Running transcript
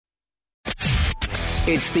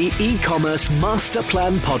It's the eCommerce Master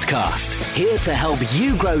Plan Podcast. Here to help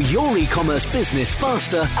you grow your e-commerce business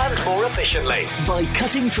faster and more efficiently by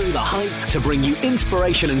cutting through the hype to bring you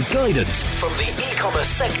inspiration and guidance from the e-commerce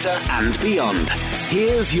sector and beyond.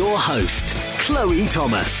 Here's your host, Chloe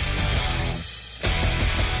Thomas.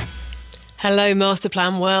 Hello, Master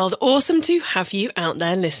Plan world. Awesome to have you out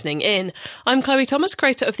there listening in. I'm Chloe Thomas,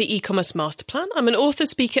 creator of the eCommerce Master Plan. I'm an author,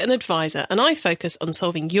 speaker and advisor, and I focus on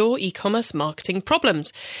solving your e-commerce marketing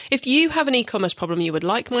problems. If you have an e-commerce problem you would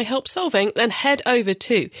like my help solving, then head over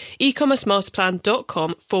to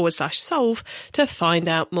ecommercemasterplan.com/solve to find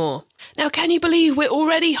out more. Now, can you believe we're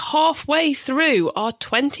already halfway through our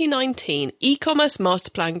 2019 e-commerce master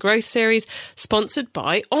plan growth series sponsored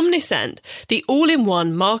by Omnisend, the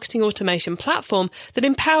all-in-one marketing automation platform that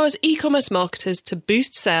empowers e-commerce marketers to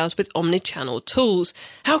boost sales with omnichannel tools.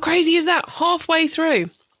 How crazy is that? Halfway through.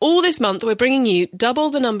 All this month, we're bringing you double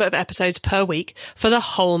the number of episodes per week for the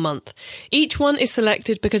whole month. Each one is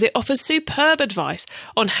selected because it offers superb advice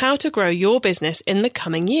on how to grow your business in the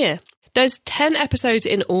coming year. There's 10 episodes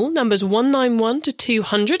in all, numbers 191 to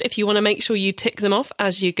 200, if you want to make sure you tick them off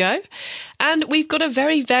as you go. And we've got a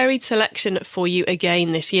very varied selection for you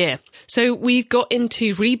again this year. So we've got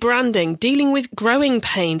into rebranding, dealing with growing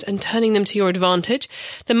pains and turning them to your advantage,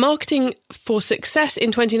 the marketing for success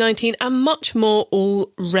in 2019, and much more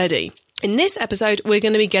already. In this episode, we're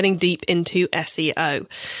going to be getting deep into SEO.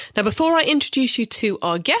 Now, before I introduce you to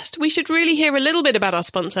our guest, we should really hear a little bit about our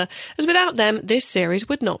sponsor, as without them, this series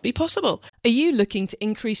would not be possible. Are you looking to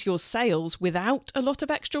increase your sales without a lot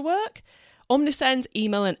of extra work? Omnisend's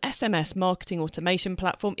email and SMS marketing automation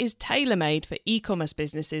platform is tailor-made for e-commerce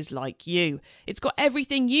businesses like you. It's got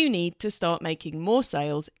everything you need to start making more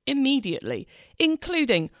sales immediately,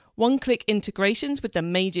 including one-click integrations with the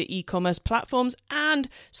major e-commerce platforms and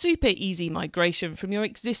super easy migration from your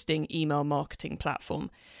existing email marketing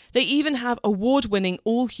platform. They even have award-winning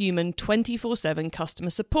all-human 24/7 customer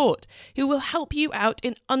support who will help you out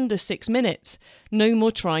in under 6 minutes. No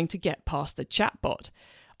more trying to get past the chatbot.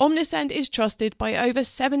 Omnisend is trusted by over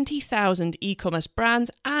 70,000 e-commerce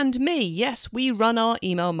brands and me. Yes, we run our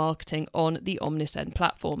email marketing on the Omnisend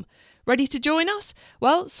platform. Ready to join us?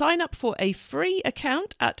 Well, sign up for a free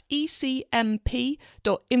account at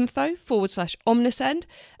ecmp.info/Omnisend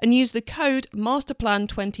and use the code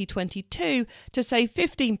MASTERPLAN2022 to save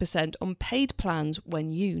 15% on paid plans when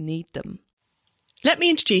you need them. Let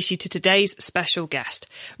me introduce you to today's special guest.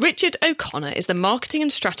 Richard O'Connor is the Marketing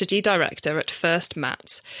and Strategy Director at First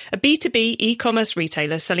Mats, a B2B e-commerce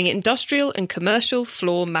retailer selling industrial and commercial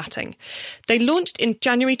floor matting. They launched in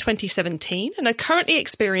January 2017 and are currently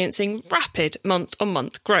experiencing rapid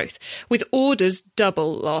month-on-month growth, with orders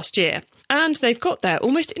double last year. And they've got there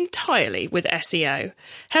almost entirely with SEO.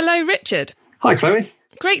 Hello, Richard. Hi, Chloe.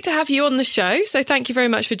 Great to have you on the show, so thank you very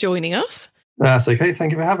much for joining us. That's okay.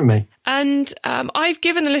 Thank you for having me. And I've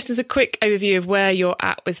given the listeners a quick overview of where you're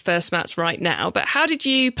at with First Mats right now, but how did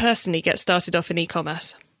you personally get started off in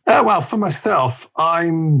e-commerce? Well, for myself,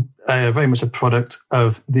 I'm very much a product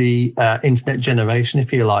of the internet generation,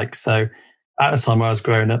 if you like. So at the time I was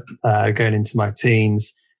growing up, going into my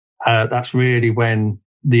teens, that's really when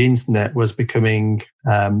the internet was becoming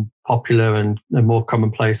popular and more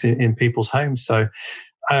commonplace in people's homes. So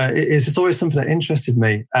it's always something that interested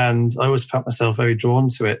me, and I always felt myself very drawn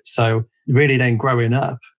to it. So really, then growing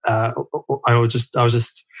up, I just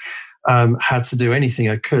had to do anything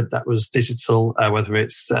I could that was digital, whether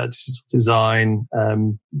it's digital design,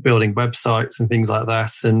 building websites and things like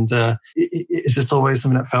that. And it's just always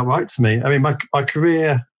something that felt right to me. I mean, my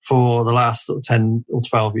career for the last sort of 10 or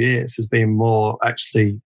 12 years has been more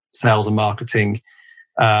actually sales and marketing,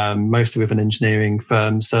 mostly with an engineering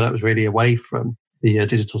firm. So that was really away from the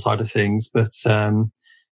digital side of things, but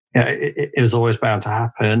it was always bound to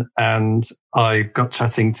happen. And I got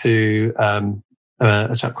chatting to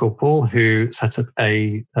a chap called Paul, who set up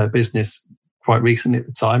a business quite recently at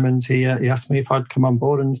the time, and he asked me if I'd come on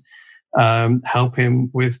board and help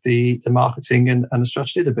him with the marketing and the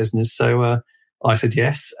strategy of the business. So I said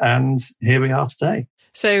yes, and here we are today.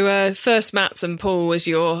 So First Mats and Paul was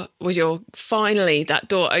your finally that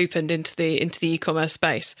door opened into the e-commerce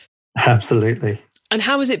space. Absolutely. And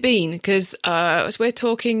how has it been? Because as we're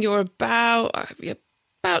talking, you're about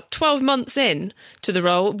 12 months in to the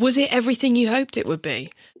role. Was it everything you hoped it would be?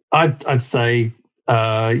 I'd say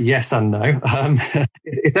yes and no.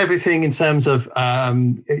 It's everything in terms of I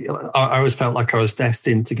always felt like I was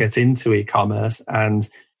destined to get into e-commerce, and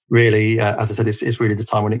really, as I said, it's really the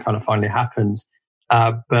time when it kind of finally happened.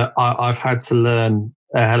 But I've had to learn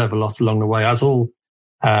a hell of a lot along the way, as all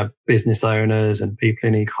business owners and people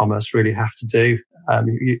in e-commerce really have to do.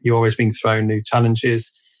 You're always being thrown new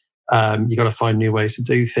challenges. You've got to find new ways to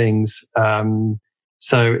do things.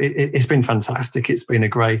 So it's been fantastic. It's been a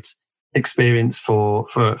great experience for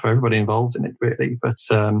everybody involved in it, really. But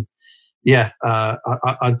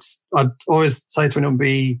I'd always say to anyone,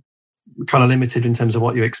 be kind of limited in terms of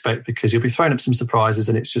what you expect, because you'll be throwing up some surprises,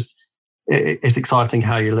 and it's exciting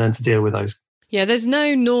how you learn to deal with those. Yeah, there's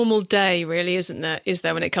no normal day, really, isn't there? Is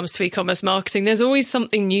there, when it comes to e-commerce marketing? There's always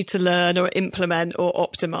something new to learn or implement or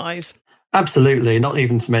optimize. Absolutely. Not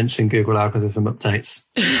even to mention Google algorithm updates.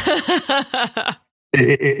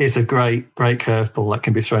 It's a great curveball that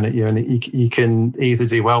can be thrown at you, and you can either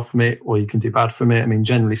do well from it or you can do bad from it. I mean,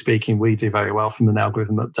 generally speaking, we do very well from an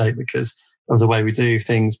algorithm update because of the way we do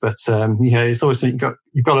things. But it's always something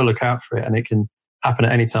you've got to look out for it, and it can happen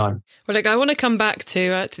at any time. Well, look, I want to come back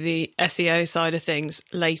to the SEO side of things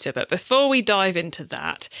later, but before we dive into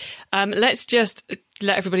that, let's just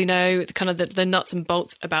let everybody know kind of the nuts and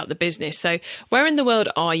bolts about the business. So, where in the world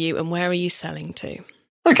are you, and where are you selling to?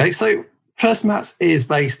 Okay, so First Mats is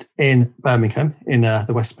based in Birmingham in the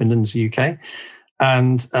West Midlands, UK.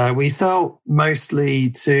 And we sell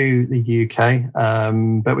mostly to the UK,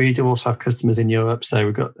 but we do also have customers in Europe. So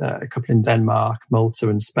we've got a couple in Denmark, Malta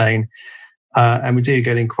and Spain. And we do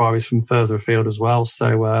get inquiries from further afield as well.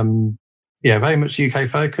 So, very much UK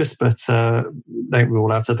focused, but don't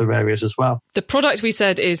rule out other areas as well. The product we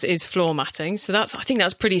said is floor matting. So I think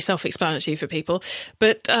that's pretty self-explanatory for people.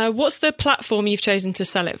 But what's the platform you've chosen to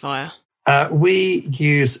sell it via? We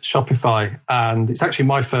use Shopify, and it's actually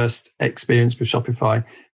my first experience with Shopify.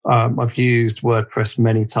 I've used WordPress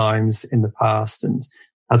many times in the past and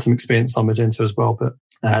had some experience on Magento as well, but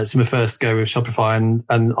it's my first go with Shopify,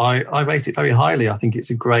 and I rate it very highly. I think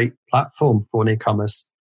it's a great platform for an e-commerce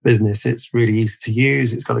business. It's really easy to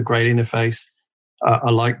use. It's got a great interface.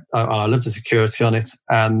 I love the security on it,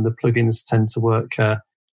 and the plugins tend to work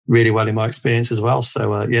really well in my experience as well.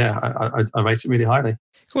 So I rate it really highly.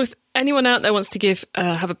 Well, if anyone out there wants to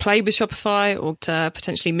have a play with Shopify or to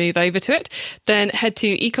potentially move over to it, then head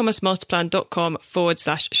to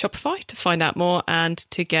ecommercemasterplan.com/Shopify to find out more and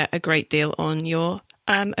to get a great deal on your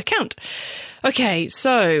account. Okay,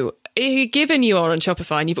 so given you are on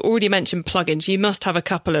Shopify and you've already mentioned plugins, you must have a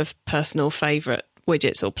couple of personal favourite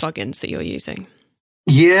widgets or plugins that you're using.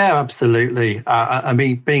 Yeah, absolutely. I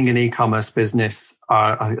mean, being an e-commerce business,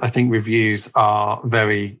 I think reviews are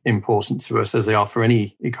very important to us, as they are for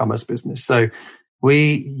any e-commerce business. So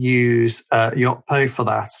we use Yotpo for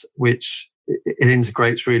that, which it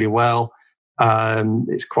integrates really well.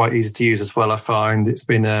 It's quite easy to use as well, I find. It's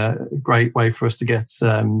been a great way for us to get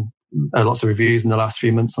lots of reviews in the last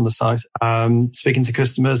few months on the site, speaking to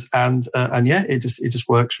customers, and it just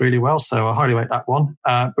works really well. So I highly rate that one.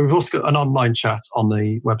 But we've also got an online chat on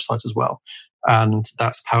the website as well, and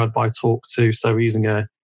that's powered by Talk2. So we're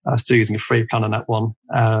still using a free plan on that one.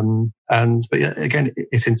 Again,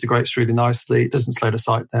 it integrates really nicely. It doesn't slow the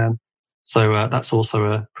site down. So that's also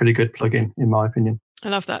a pretty good plugin, in my opinion. I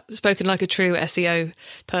love that. Spoken like a true SEO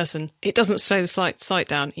person. It doesn't slow the site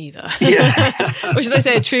down either. Yeah. Or should I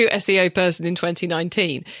say a true SEO person in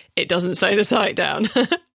 2019? It doesn't slow the site down.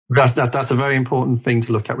 That's a very important thing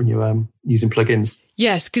to look at when you're using plugins.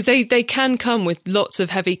 Yes, because they can come with lots of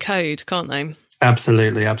heavy code, can't they?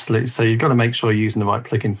 Absolutely. So you've got to make sure you're using the right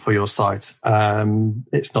plugin for your site.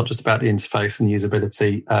 It's not just about the interface and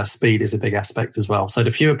usability. Speed is a big aspect as well. So the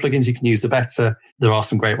fewer plugins you can use, the better. There are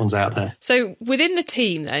some great ones out there. So within the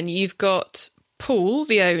team then, you've got Paul,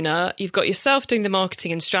 the owner, you've got yourself doing the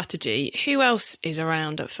marketing and strategy. Who else is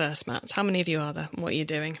around at First Mats? How many of you are there? And what are you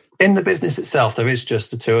doing? In the business itself, there is just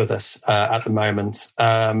the two of us at the moment.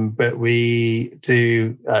 But we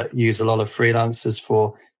do use a lot of freelancers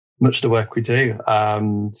for much of the work we do.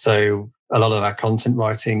 So a lot of our content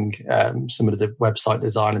writing, some of the website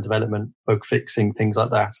design and development, bug fixing, things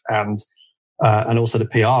like that, and also the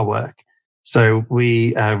PR work. So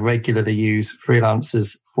we regularly use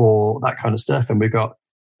freelancers for that kind of stuff. And we've got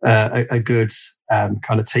a good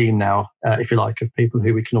kind of team now, if you like, of people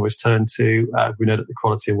who we can always turn to. We know that the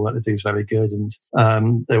quality of work they do is very good, and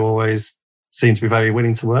they always seem to be very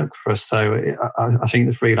willing to work for us. So I think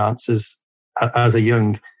the freelancers, as a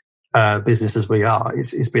young business as we are,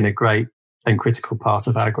 it's been a great and critical part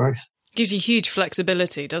of our growth. Gives you huge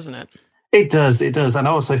flexibility, doesn't it? It does. And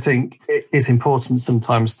I also think it's important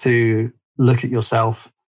sometimes to look at yourself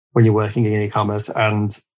when you're working in e-commerce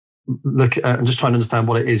and look at and just try and understand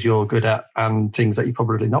what it is you're good at and things that you're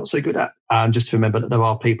probably not so good at. And just to remember that there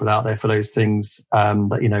are people out there for those things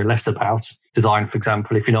that you know less about. Design, for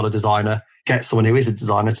example, if you're not a designer, get someone who is a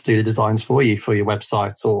designer to do the designs for you, for your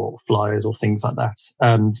website or flyers or things like that.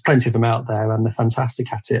 There's plenty of them out there, and they're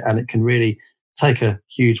fantastic at it, and it can really take a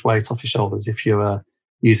huge weight off your shoulders if you're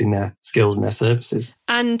using their skills and their services.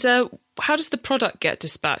 And how does the product get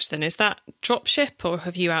dispatched then? Is that drop ship, or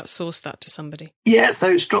have you outsourced that to somebody? Yeah,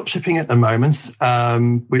 so it's drop shipping at the moment,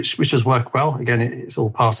 which does work well. Again, it's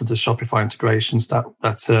all part of the Shopify integrations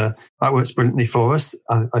that works brilliantly for us.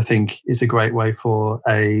 I think it's a great way for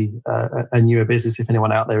a newer business. If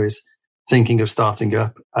anyone out there is thinking of starting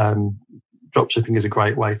up, dropshipping is a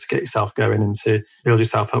great way to get yourself going and to build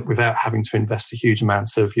yourself up without having to invest a huge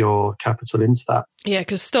amount of your capital into that. Yeah,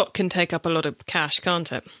 because stock can take up a lot of cash,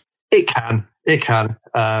 can't it? It can.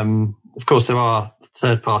 Of course, there are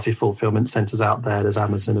third-party fulfillment centres out there. There's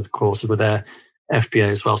Amazon, of course, with their FBA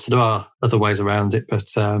as well. So there are other ways around it. But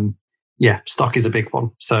stock is a big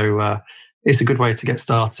one. So it's a good way to get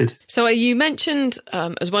started. So you mentioned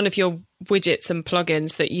as one of your widgets and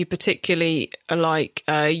plugins that you particularly like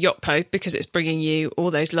Yotpo because it's bringing you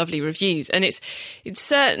all those lovely reviews. And it's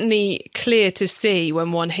certainly clear to see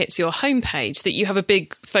when one hits your homepage that you have a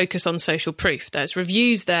big focus on social proof. There's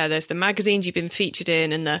reviews there's the magazines you've been featured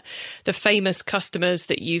in and the famous customers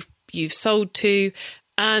that you've sold to.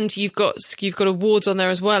 And you've got awards on there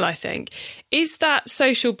as well, I think. Is that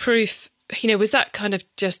social proof, was that kind of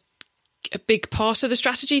just a big part of the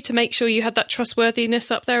strategy to make sure you had that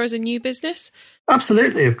trustworthiness up there as a new business?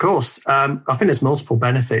 Absolutely, of course. I think there's multiple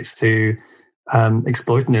benefits to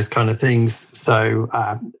exploiting those kind of things. So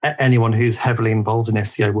anyone who's heavily involved in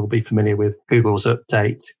SEO will be familiar with Google's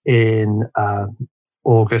update in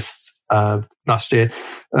August last year.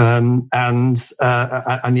 And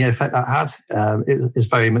the effect that had is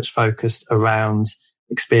very much focused around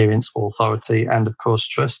experience, authority, and of course,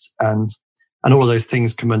 trust. And all of those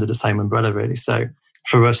things come under the same umbrella, really. So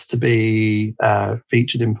for us to be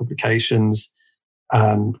featured in publications,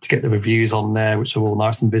 to get the reviews on there, which are all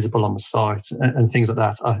nice and visible on the site and things like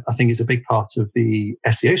that, I think is a big part of the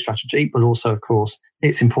SEO strategy. But also, of course,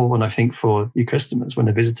 it's important, I think, for your customers when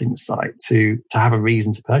they're visiting the site to have a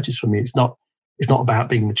reason to purchase from you. It's not about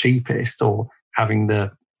being the cheapest or having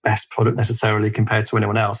the best product necessarily compared to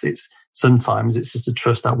anyone else. Sometimes it's just a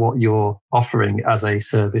trust that what you're offering as a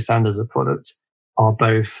service and as a product are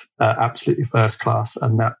both absolutely first class,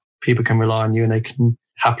 and that people can rely on you and they can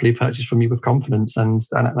happily purchase from you with confidence. And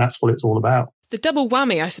that's what it's all about. The double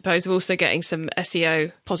whammy, I suppose, of also getting some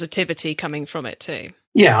SEO positivity coming from it too.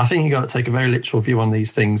 Yeah, I think you've got to take a very literal view on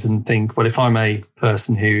these things and think, well, if I'm a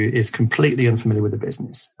person who is completely unfamiliar with the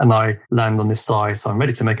business and I land on this site, I'm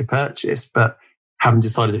ready to make a purchase, but haven't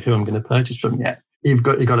decided who I'm going to purchase from yet. You've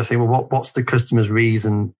got to think, well, what's the customer's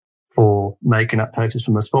reason for making that purchase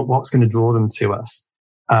from us? What's going to draw them to us?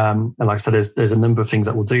 And like I said, there's a number of things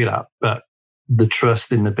that will do that, but the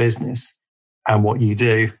trust in the business and what you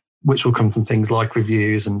do, which will come from things like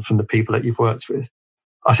reviews and from the people that you've worked with,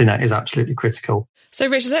 I think that is absolutely critical. So,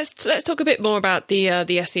 Richard, let's talk a bit more about the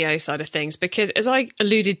SEO side of things, because as I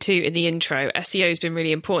alluded to in the intro, SEO has been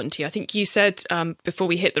really important to you. I think you said before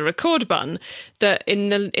we hit the record button that in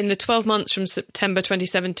the 12 months from September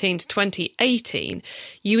 2017 to 2018,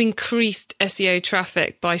 you increased SEO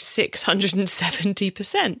traffic by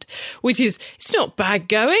 670%, which it's not bad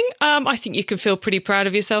going. I think you can feel pretty proud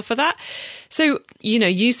of yourself for that. So,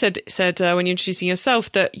 you said when you're introducing yourself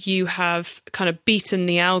that you have kind of beaten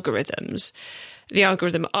the algorithm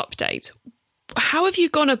update. How have you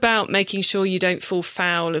gone about making sure you don't fall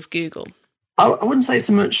foul of Google? I wouldn't say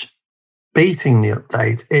so much beating the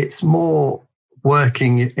update. It's more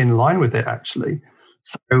working in line with it, actually.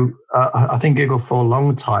 So I think Google for a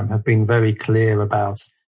long time have been very clear about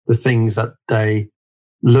the things that they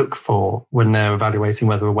look for when they're evaluating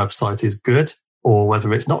whether a website is good or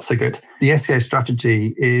whether it's not so good. The SEO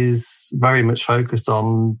strategy is very much focused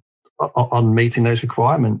on meeting those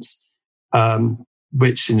requirements.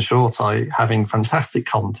 Which in short are having fantastic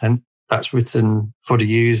content that's written for the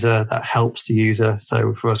user, that helps the user.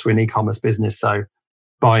 So for us, we're an e-commerce business. So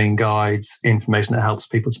buying guides, information that helps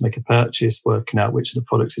people to make a purchase, working out which of the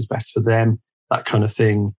products is best for them, that kind of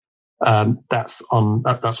thing. That's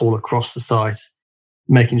all across the site,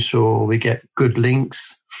 making sure we get good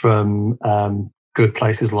links from good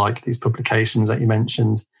places like these publications that you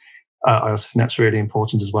mentioned. I also think that's really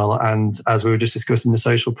important as well. And as we were just discussing, the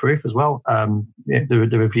social proof as well, the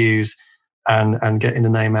reviews and getting the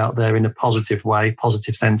name out there in a positive way,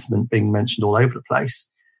 positive sentiment being mentioned all over the place.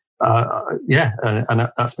 And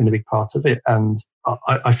that's been a big part of it. And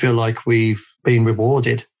I feel like we've been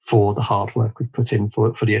rewarded for the hard work we've put in for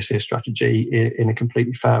the SEO strategy in a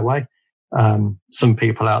completely fair way. Some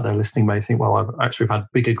people out there listening may think, well, we've had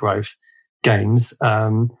bigger growth gains.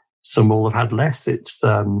 Some will have had less.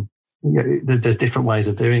 There's different ways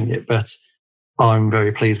of doing it, but I'm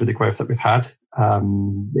very pleased with the growth that we've had.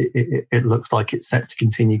 it looks like it's set to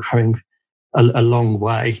continue growing a long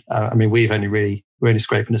way. I mean, we're only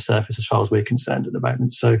scraping the surface as far as we're concerned at the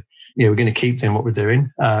moment. So, we're going to keep doing what we're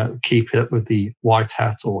doing, keep it up with the white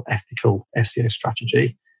hat or ethical SEO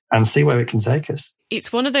strategy, and see where it can take us.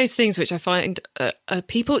 It's one of those things which I find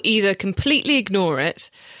people either completely ignore it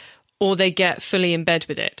or they get fully in bed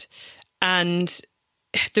with it. And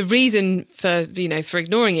the reason for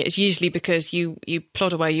ignoring it is usually because you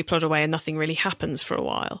plod away and nothing really happens for a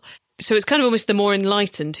while. So it's kind of almost the more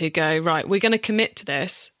enlightened who go, right, we're going to commit to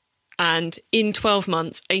this. And in 12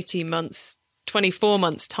 months, 18 months, 24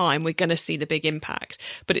 months time, we're going to see the big impact,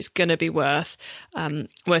 but it's going to be worth going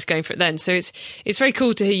for it then. So it's very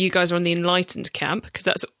cool to hear you guys are on the enlightened camp, because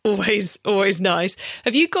that's always nice.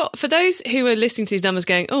 Have you got, for those who are listening to these numbers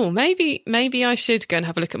going, oh, maybe I should go and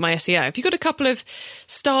have a look at my SEO, have you got a couple of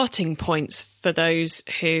starting points for those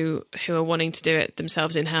who are wanting to do it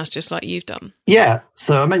themselves in-house, just like you've done? Yeah.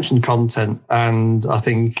 So I mentioned content, and I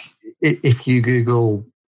think if you Google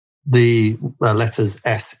the letters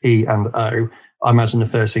S, E, and O, I imagine the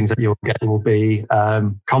first things that you'll get will be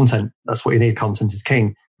content. That's what you need. Content is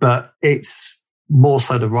king. But it's more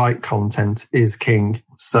so the right content is king.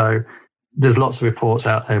 So there's lots of reports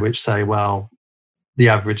out there which say, well, the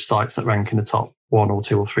average sites that rank in the top 1 or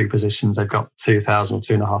 2 or 3 positions, they've got 2,000 or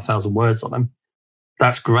 2,500 words on them.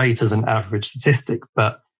 That's great as an average statistic,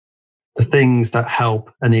 but the things that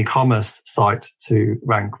help an e-commerce site to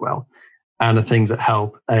rank well and the things that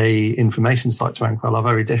help a information site to rank well are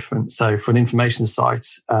very different. So for an information site,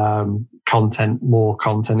 more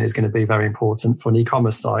content is going to be very important. For an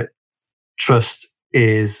e-commerce site, trust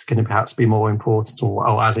is going to perhaps be more important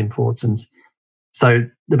or as important. So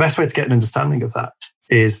the best way to get an understanding of that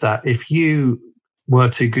is that if you were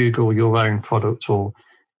to Google your own product or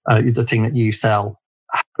the thing that you sell,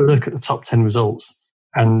 have a look at the top 10 results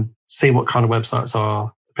and see what kind of websites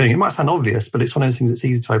are appearing. It might sound obvious, but it's one of those things that's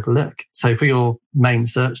easy to overlook. So for your main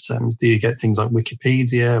search terms, do you get things like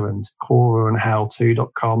Wikipedia and Quora and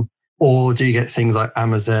howto.com, or do you get things like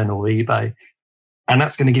Amazon or eBay? And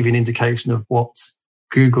that's going to give you an indication of what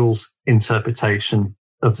Google's interpretation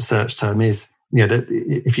of the search term is.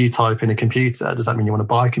 If you type in a computer, does that mean you want to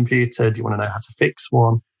buy a computer? Do you want to know how to fix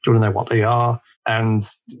one? Do you want to know what they are? And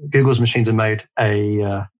Google's machines have made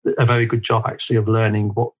a very good job, actually, of learning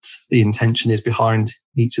what the intention is behind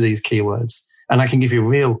each of these keywords. And I can give you a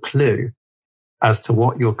real clue as to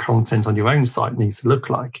what your content on your own site needs to look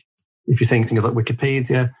like. If you're seeing things like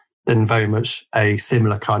Wikipedia, then very much a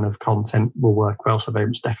similar kind of content will work well. So very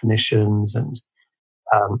much definitions and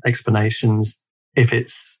explanations. If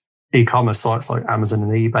it's e-commerce sites like Amazon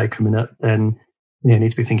and eBay coming up, then you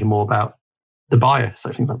need to be thinking more about the buyer.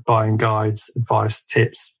 So things like buying guides, advice,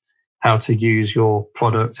 tips, how to use your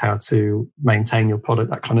product, how to maintain your product,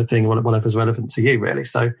 that kind of thing, whatever's relevant to you, really.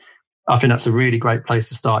 So I think that's a really great place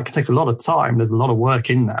to start. It can take a lot of time. There's a lot of work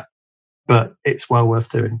in that, but it's well worth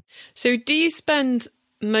doing. So do you spend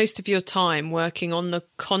most of your time working on the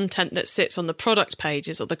content that sits on the product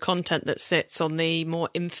pages or the content that sits on the more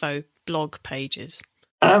info blog pages?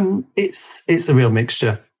 It's a real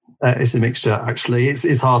mixture. It's a mixture, actually.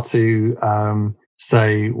 It's hard to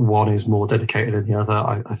say one is more dedicated than the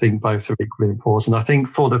other. I think both are equally important. I think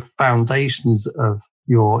for the foundations of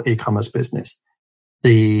your e-commerce business,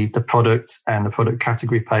 the product and the product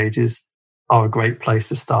category pages are a great place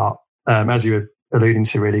to start. As you were alluding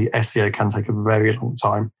to, really, SEO can take a very long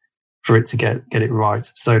time for it to get it right.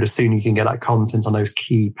 So the sooner you can get that content on those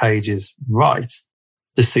key pages right,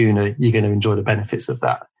 the sooner you're going to enjoy the benefits of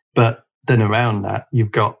that. But then around that,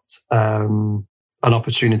 you've got an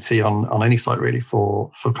opportunity on any site, really,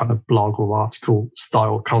 for kind of blog or article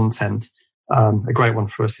style content. A great one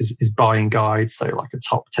for us is buying guides. So like a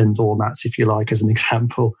top 10 doormats, if you like, as an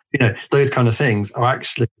example. Those kind of things are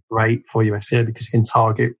actually great for your SEO because you can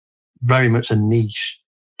target very much a niche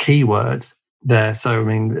keyword there. So, I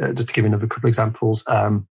mean, just to give you another couple of examples,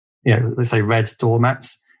 let's say red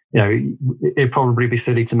doormats. It'd probably be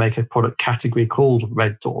silly to make a product category called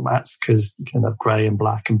red doormats because you can have grey and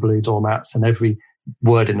black and blue doormats and every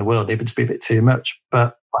word in the world. It would just be a bit too much.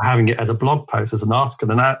 But by having it as a blog post, as an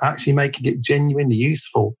article, and actually making it genuinely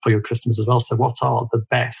useful for your customers as well. So what are the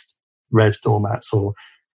best red doormats or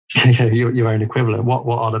your own equivalent? What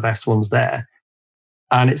are the best ones there?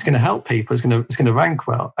 And it's going to help people. It's going to rank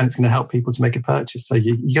well, and it's going to help people to make a purchase. So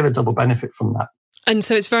you get a double benefit from that. And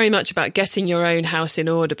so it's very much about getting your own house in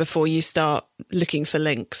order before you start looking for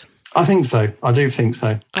links. I think so. I do think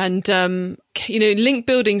so. And, link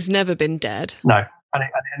building's never been dead. No, and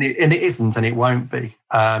it isn't, and it won't be.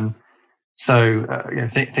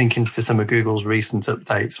 Thinking to some of Google's recent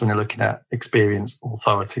updates when they're looking at experience,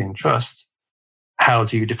 authority, and trust, how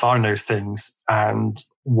do you define those things? And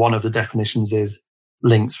one of the definitions is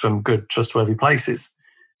links from good, trustworthy places.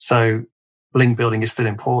 So link building is still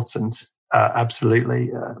important,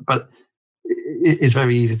 absolutely. But it's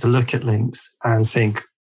very easy to look at links and think,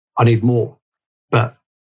 I need more. But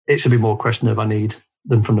it should be more a question of I need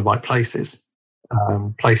them from the right places,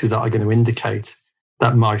 places that are going to indicate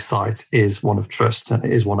that my site is one of trust and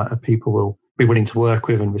it is one that people will be willing to work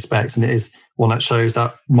with and respect. And it is one that shows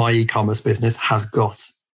that my e-commerce business has got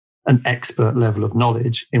an expert level of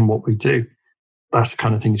knowledge in what we do. That's the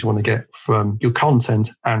kind of things you want to get from your content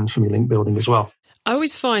and from your link building as well. I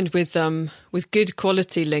always find with good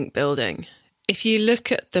quality link building, if you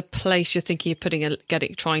look at the place you're thinking of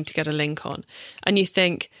trying to get a link on, and you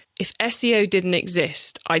think, if SEO didn't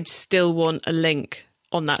exist, I'd still want a link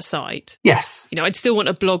on that site. Yes. I'd still want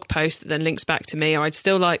a blog post that then links back to me, or I'd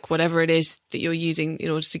still like whatever it is that you're using in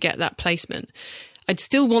order to get that placement. I'd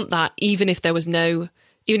still want that even if SEO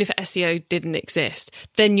didn't exist.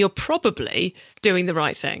 Then you're probably doing the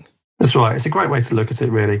right thing. That's right. It's a great way to look at it,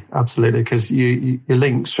 really. Absolutely. Because your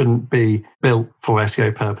links shouldn't be built for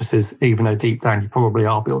SEO purposes, even though deep down you probably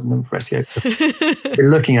are building them for SEO purposes. You're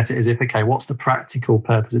looking at it as if, okay, what's the practical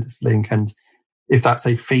purpose of this link? And if that's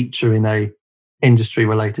a feature in a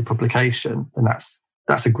industry-related publication, then that's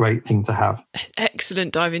a great thing to have.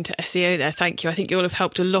 Excellent dive into SEO there. Thank you. I think you'll have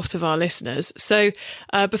helped a lot of our listeners. So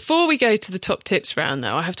before we go to the top tips round,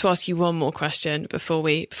 though, I have to ask you one more question before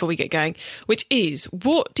we get going, which is,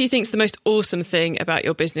 what do you think is the most awesome thing about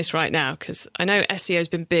your business right now? Because I know SEO has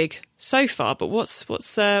been big so far, but what's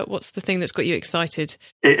the thing that's got you excited?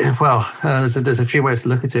 There's a few ways to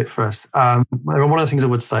look at it for us. One of the things I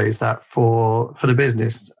would say is that for the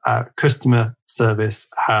business, customer service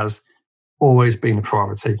has always been a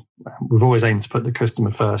priority. We've always aimed to put the customer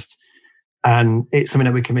first, and it's something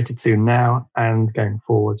that we're committed to now and going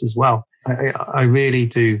forwards as well. I really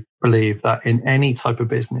do believe that in any type of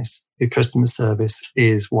business, your customer service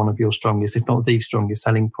is one of your strongest, if not the strongest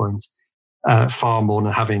selling point, far more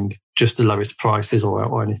than having just the lowest prices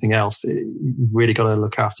or anything else. You've really got to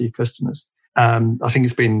look after your customers. I think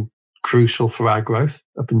it's been crucial for our growth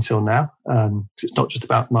up until now. It's not just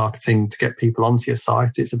about marketing to get people onto your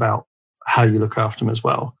site. It's about how you look after them as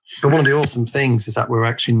well. But one of the awesome things is that we're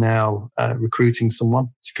actually now recruiting someone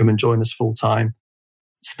to come and join us full time,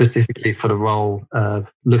 specifically for the role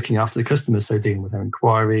of looking after the customers. So dealing with their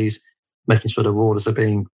inquiries, making sure their orders are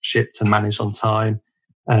being shipped and managed on time,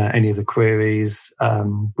 any of the queries.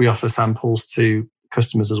 We offer samples to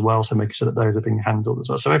customers as well, so making sure that those are being handled as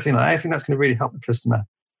well. So everything that's going to really help the customer.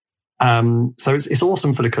 So it's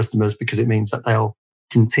awesome for the customers because it means that they'll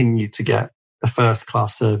continue to get a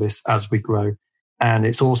first-class service as we grow. And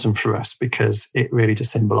it's awesome for us because it really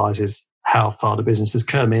just symbolises how far the business has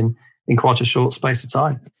come in quite a short space of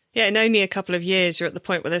time. Yeah, in only a couple of years, you're at the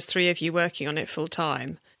point where there's 3 of you working on it full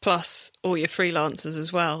time, plus all your freelancers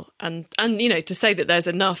as well. And to say that there's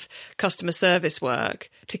enough customer service work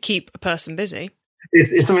to keep a person busy.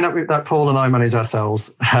 It's something that Paul and I manage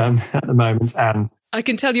ourselves at the moment. And I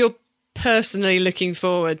can tell you're personally looking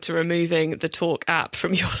forward to removing the Talk app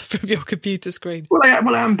from your computer screen. Well, I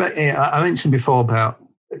am. But I mentioned before about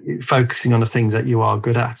focusing on the things that you are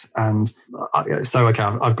good at, and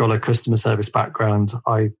I've got a customer service background.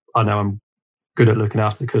 I know I'm good at looking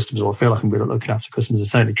after the customers, or I feel like I'm good at looking after customers. I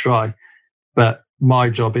certainly try, but my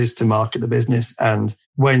job is to market the business. And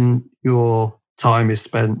when your time is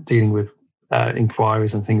spent dealing with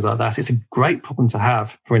inquiries and things like that, it's a great problem to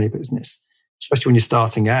have for any business, especially when you're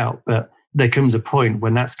starting out. But there comes a point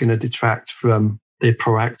when that's going to detract from the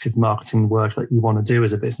proactive marketing work that you want to do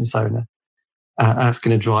as a business owner. And that's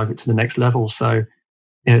going to drive it to the next level. So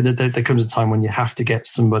there comes a time when you have to get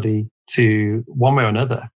somebody to, one way or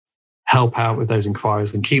another, help out with those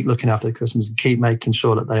inquiries and keep looking after the customers and keep making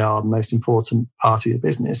sure that they are the most important part of your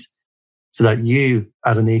business, so that you,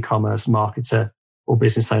 as an e-commerce marketer or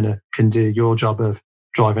business owner, can do your job of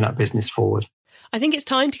driving that business forward. I think it's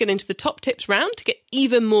time to get into the top tips round to get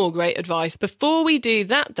even more great advice. Before we do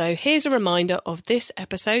that, though, here's a reminder of this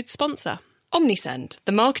episode's sponsor, Omnisend,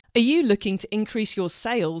 the market. Are you looking to increase your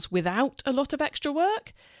sales without a lot of extra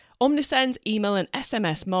work? Omnisend's email and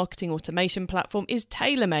SMS marketing automation platform is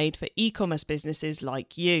tailor-made for e-commerce businesses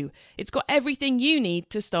like you. It's got everything you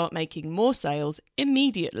need to start making more sales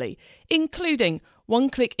immediately, including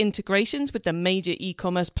one-click integrations with the major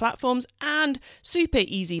e-commerce platforms and super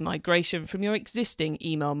easy migration from your existing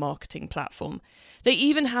email marketing platform. They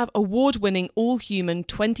even have award-winning all-human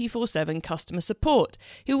 24/7 customer support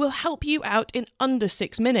who will help you out in under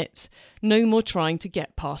 6 minutes. No more trying to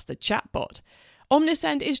get past the chatbot.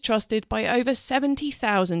 Omnisend is trusted by over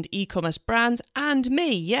 70,000 e-commerce brands and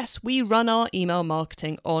me. Yes, we run our email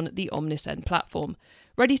marketing on the Omnisend platform.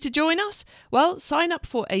 Ready to join us? Well, sign up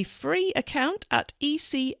for a free account at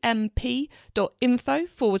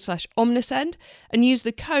ecmp.info/Omnisend and use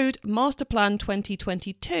the code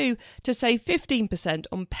MASTERPLAN2022 to save 15%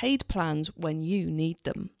 on paid plans when you need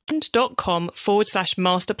them.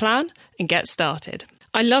 .com/masterplan and get started.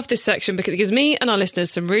 I love this section because it gives me and our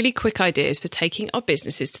listeners some really quick ideas for taking our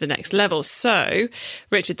businesses to the next level. So,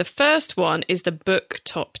 Richard, the first one is the book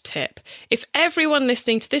top tip. If everyone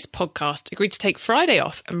listening to this podcast agreed to take Friday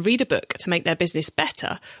off and read a book to make their business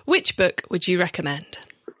better, which book would you recommend?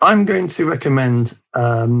 I'm going to recommend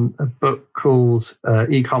a book called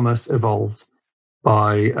eCommerce Evolved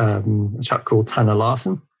by a chap called Tanner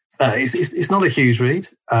Larson. It's not a huge read,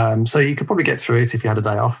 so you could probably get through it if you had a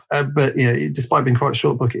day off. But despite being quite a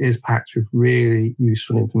short book, it is packed with really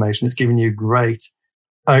useful information. It's giving you a great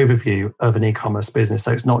overview of an e-commerce business.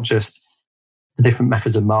 So it's not just the different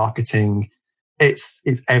methods of marketing; it's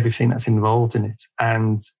everything that's involved in it,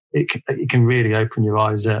 and it can really open your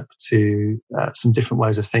eyes up to some different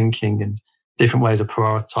ways of thinking and different ways of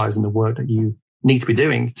prioritizing the work that you need to be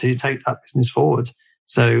doing to take that business forward.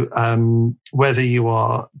 So whether you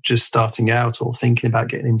are just starting out or thinking about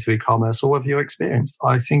getting into e-commerce or whether you're experienced,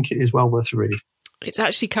 I think it is well worth a read. It's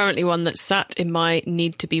actually currently one that's sat in my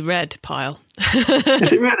need to be read pile.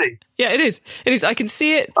 Is it really? Yeah, it is. It is. I can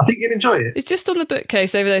see it. I think you'd enjoy it. It's just on the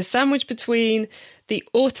bookcase over there, sandwiched between The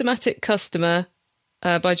Automatic Customer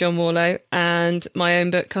by John Warlow and my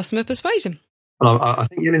own book, Customer Persuasion. Well, I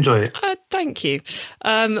think you'll enjoy it. Thank you.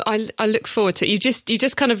 I look forward to it. You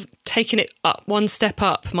just kind of taken it up one step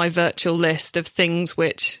up my virtual list of things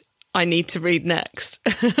which I need to read next.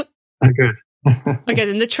 Oh, good. Okay,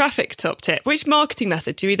 then the traffic top tip. Which marketing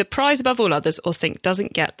method do you either prize above all others or think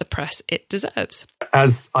doesn't get the press it deserves?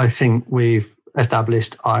 As I think we've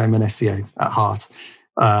established, I am an SEO at heart.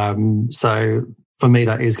 So for me,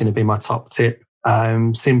 that is going to be my top tip,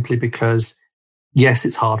 simply because yes,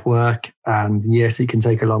 it's hard work and yes, it can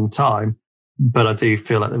take a long time, but I do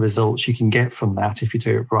feel like the results you can get from that if you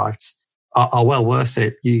do it right are well worth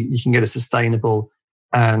it. You can get a sustainable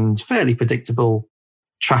and fairly predictable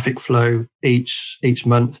traffic flow each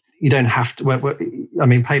month. You don't have to,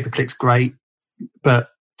 pay-per-click's great, but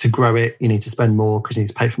to grow it, you need to spend more because you need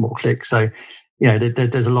to pay for more clicks. So,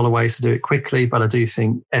 there's a lot of ways to do it quickly, but I do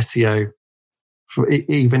think SEO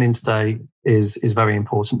even in today is very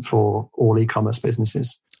important for all e-commerce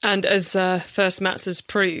businesses. And as First Mats has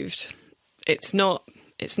proved, it's not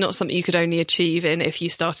something you could only achieve if you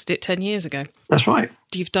started it 10 years ago. That's right.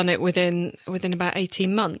 You've done it within about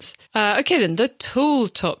 18 months. Okay, then the tool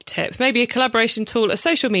top tip. Maybe a collaboration tool, a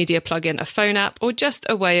social media plugin, a phone app, or just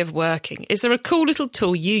a way of working. Is there a cool little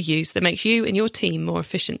tool you use that makes you and your team more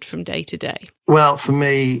efficient from day to day? Well, for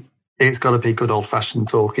me, it's got to be good old-fashioned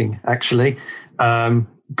talking, actually.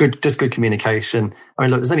 Good communication. I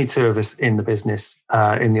mean, look, there's only two of us in the business,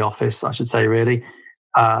 in the office, I should say, really.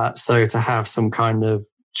 So to have some kind of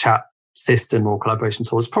chat system or collaboration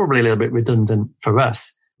tool is probably a little bit redundant for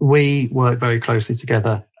us. We work very closely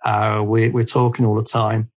together. We're talking all the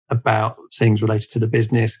time about things related to the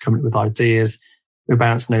business, coming up with ideas. We're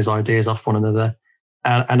bouncing those ideas off one another.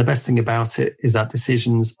 And the best thing about it is that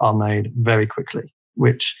decisions are made very quickly,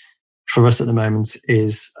 which for us at the moment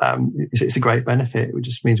is it's a great benefit. It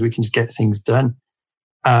just means we can just get things done.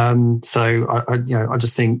 So I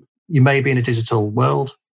just think you may be in a digital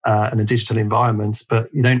world and a digital environment,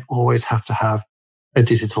 but you don't always have to have a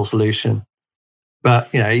digital solution.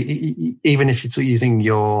 But even if you're using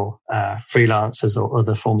your freelancers or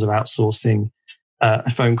other forms of outsourcing,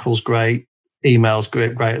 a phone call's great, email's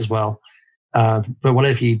great as well. But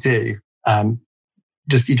whatever you do, you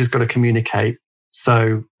just got to communicate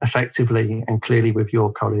so effectively and clearly with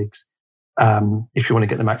your colleagues if you want to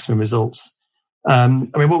get the maximum results. What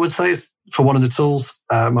I would say is for one of the tools,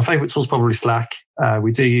 my favorite tool is probably Slack.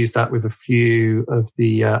 We do use that with a few of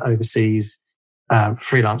the overseas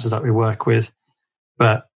freelancers that we work with.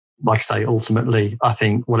 But like I say, ultimately, I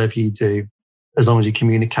think whatever you do, as long as you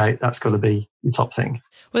communicate, that's got to be your top thing.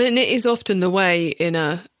 Well, and it is often the way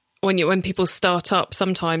when people start up,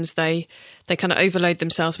 sometimes they kind of overload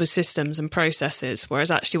themselves with systems and processes,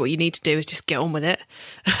 whereas actually what you need to do is just get on with it.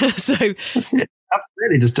 So that's it.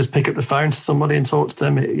 Absolutely. Just pick up the phone to somebody and talk to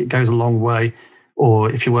them. It goes a long way.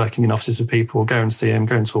 Or if you're working in offices with people, go and see them,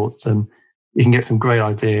 go and talk to them. You can get some great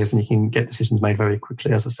ideas and you can get decisions made very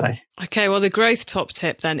quickly, as I say. Okay, well, the growth top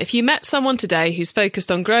tip then. If you met someone today who's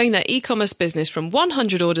focused on growing their e-commerce business from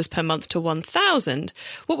 100 orders per month to 1,000,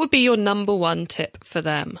 what would be your number one tip for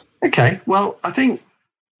them? Okay, well, I think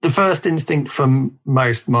the first instinct from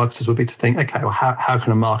most marketers would be to think, okay, well, how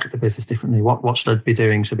can I market the business differently? What should I be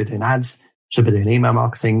doing? Should I be doing ads? Should I be doing email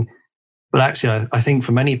marketing? But actually, I think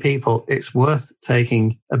for many people, it's worth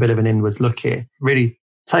taking a bit of an inwards look here, really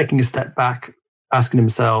taking a step back, asking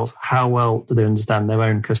themselves, how well do they understand their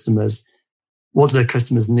own customers? What do their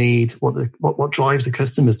customers need? What drives the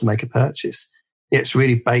customers to make a purchase? It's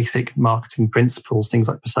really basic marketing principles, things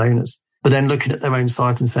like personas. But then looking at their own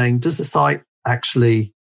site and saying, does the site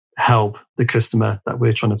actually help the customer that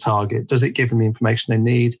we're trying to target? Does it give them the information they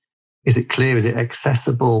need? Is it clear? Is it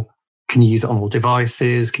accessible? Can you use it on all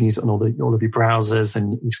devices? Can you use it on all of your browsers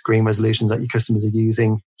and your screen resolutions that your customers are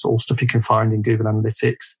using? It's all stuff you can find in Google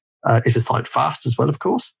Analytics. Is the site fast as well, of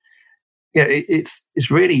course? Yeah,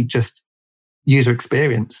 it's really just user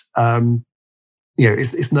experience.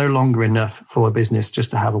 It's no longer enough for a business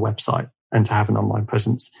just to have a website and to have an online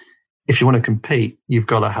presence. If you want to compete, you've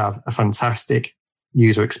got to have a fantastic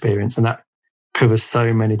user experience, and that covers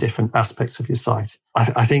so many different aspects of your site.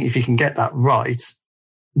 I think if you can get that right,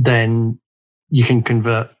 then you can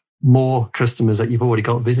convert more customers that you've already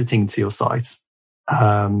got visiting to your site.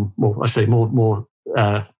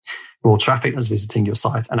 More traffic that's visiting your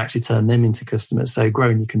site, and actually turn them into customers. So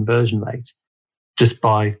growing your conversion rate just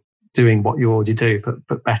by doing what you already do,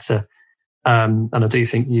 but better. And I do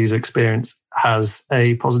think user experience has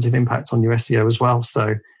a positive impact on your SEO as well.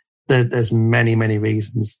 So there's many, many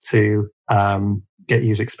reasons to get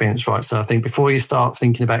user experience right. So I think before you start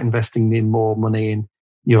thinking about investing in more money in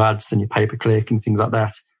your ads and your pay-per-click and things like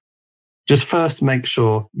that, just first make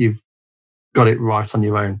sure you've got it right on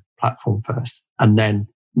your own platform first, and then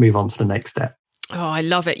move on to the next step. Oh, I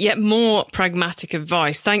love it. Yet more pragmatic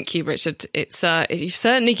advice. Thank you, Richard. It's you've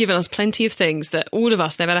certainly given us plenty of things that all of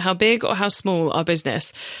us, no matter how big or how small our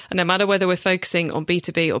business, and no matter whether we're focusing on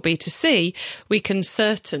B2B or B2C, we can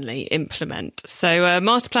certainly implement. So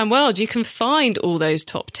Masterplan World, you can find all those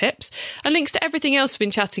top tips and links to everything else we've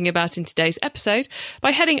been chatting about in today's episode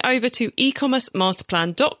by heading over to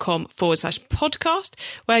ecommercemasterplan.com/podcast,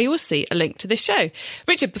 where you will see a link to this show.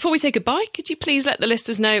 Richard, before we say goodbye, could you please let the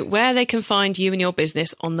listeners know where they can find you and your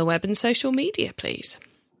business on the web and social media, please?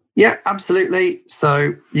 Yeah, absolutely.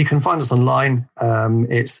 So you can find us online.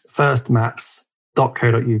 It's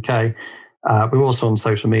firstmaps.co.uk. We're also on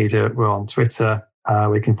social media. We're on Twitter.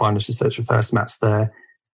 We can find us, just search for First Maps there,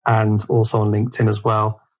 and also on LinkedIn as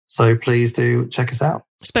well. So please do check us out.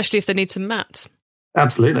 Especially if they need some mats.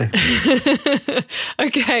 Absolutely.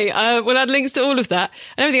 Okay, we'll add links to all of that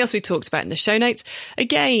and everything else we talked about in the show notes.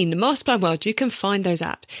 Again, Masterplan World, you can find those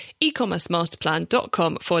at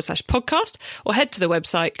ecommercemasterplan.com/podcast, or head to the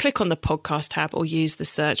website, click on the podcast tab, or use the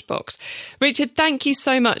search box. Richard, thank you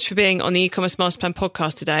so much for being on the E-commerce Masterplan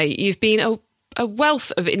podcast today. You've been a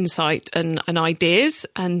wealth of insight and ideas,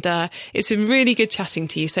 and it's been really good chatting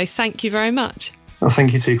to you. So thank you very much. Well,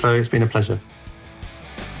 thank you too, Chloe. It's been a pleasure.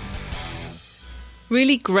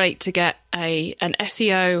 Really great to get an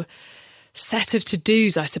SEO set of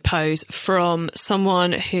to-dos, I suppose, from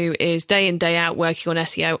someone who is day in, day out working on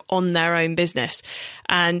SEO on their own business,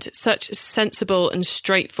 and such sensible and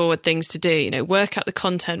straightforward things to do. Work out the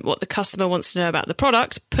content, what the customer wants to know about the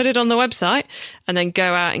product, put it on the website, and then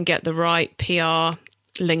go out and get the right PR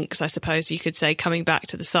links, I suppose you could say, coming back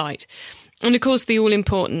to the site. And of course, the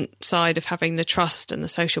all-important side of having the trust and the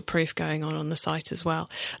social proof going on the site as well.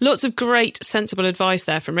 Lots of great, sensible advice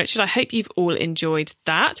there from Richard. I hope you've all enjoyed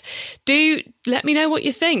that. Do let me know what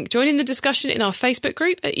you think. Join in the discussion in our Facebook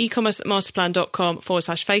group at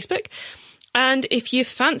ecommercemasterplan.com/Facebook. And if you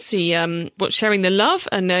fancy sharing the love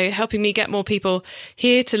and helping me get more people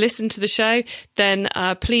here to listen to the show, then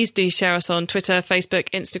please do share us on Twitter, Facebook,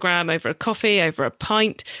 Instagram, over a coffee, over a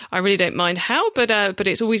pint. I really don't mind how, but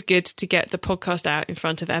it's always good to get the podcast out in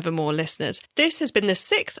front of ever more listeners. This has been the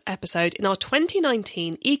 6th episode in our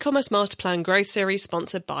 2019 E-commerce Masterplan Growth Series,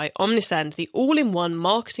 sponsored by Omnisend, the all-in-one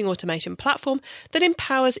marketing automation platform that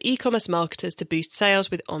empowers e-commerce marketers to boost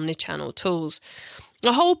sales with omnichannel tools.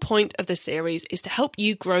 The whole point of the series is to help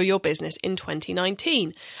you grow your business in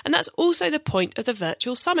 2019, and that's also the point of the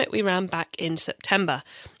virtual summit we ran back in September.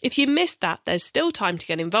 If you missed that, there's still time to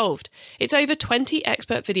get involved. It's over 20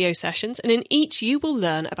 expert video sessions, and in each you will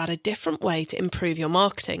learn about a different way to improve your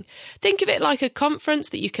marketing. Think of it like a conference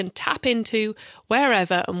that you can tap into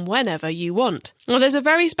wherever and whenever you want. Well, there's a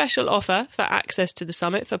very special offer for access to the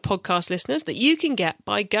summit for podcast listeners that you can get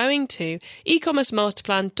by going to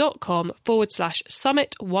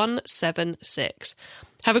ecommercemasterplan.com/summit176.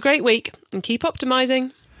 Have a great week and keep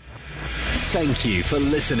optimizing. Thank you for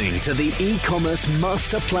listening to the E-commerce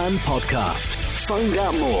Masterplan podcast. Find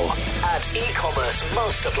out more at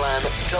ecommercemasterplan.com.